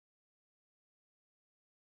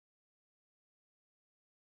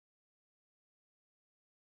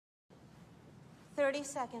30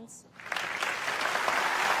 seconds.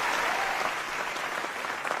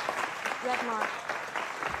 Red mark.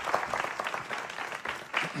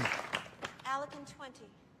 Alec in 20.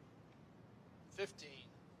 15.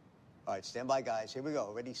 All right, stand by, guys. Here we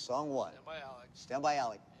go. Ready? Song 1. Stand by, Alec. Stand by,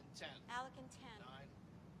 Alec. In 10. Alec in 10.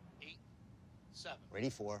 9, 8, 7.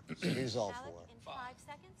 Ready? 4. Resolve Alec 4. in 5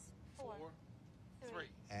 seconds. 4, 3.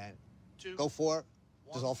 And 2. go 4.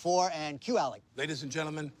 1. Dissolve 4. And cue Alec. Ladies and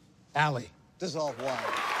gentlemen, Allie. Dissolve 1.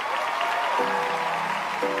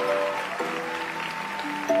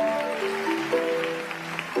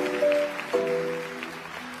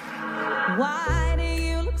 Why do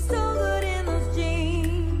you look so good in those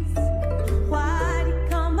jeans? Why do you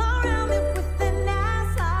come around me with an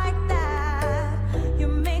ass like that? You're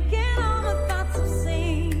making all my thoughts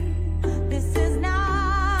obscene. This is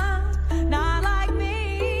not like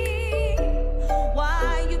me.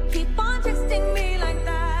 Why you keep on texting me like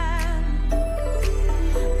that?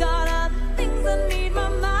 Got other things I need my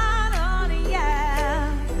mind on,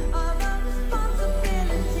 yeah. Other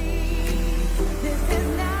responsibilities. This is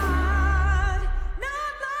not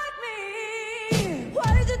like me.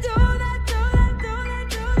 Why did you do that to me? Why did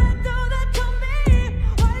you do that to me?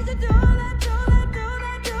 Why did you do that to me?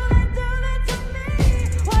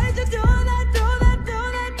 Why did you do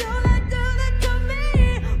that to me?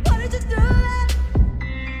 Why did you do that?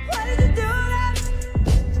 Why did you do that?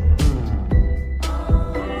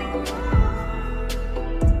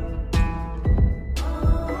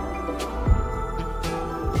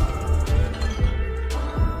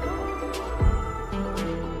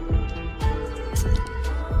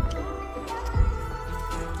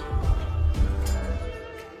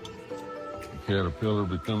 Caterpillar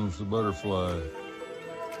becomes the butterfly.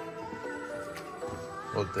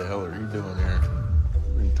 What the hell are you doing here?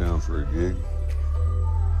 In town for a gig.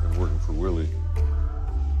 Been working for Willie.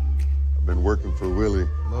 I've been working for Willie.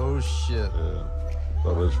 No shit. Yeah.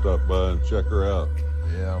 Thought I'd stop by and check her out.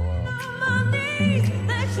 Yeah, well.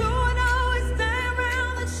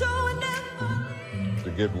 Is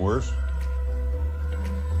it getting worse?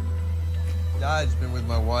 I've been with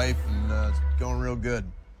my wife, and it's going real good.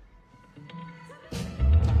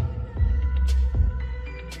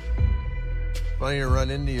 Funny to run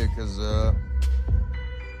into you, because, I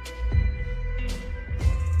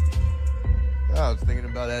was thinking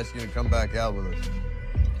about asking you to come back out with us.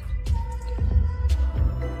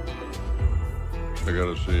 I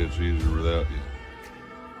gotta say it's easier without you.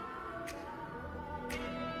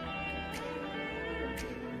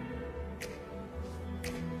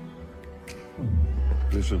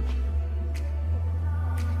 Listen,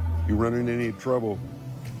 you run into any trouble,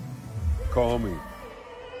 call me.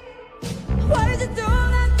 Why did you do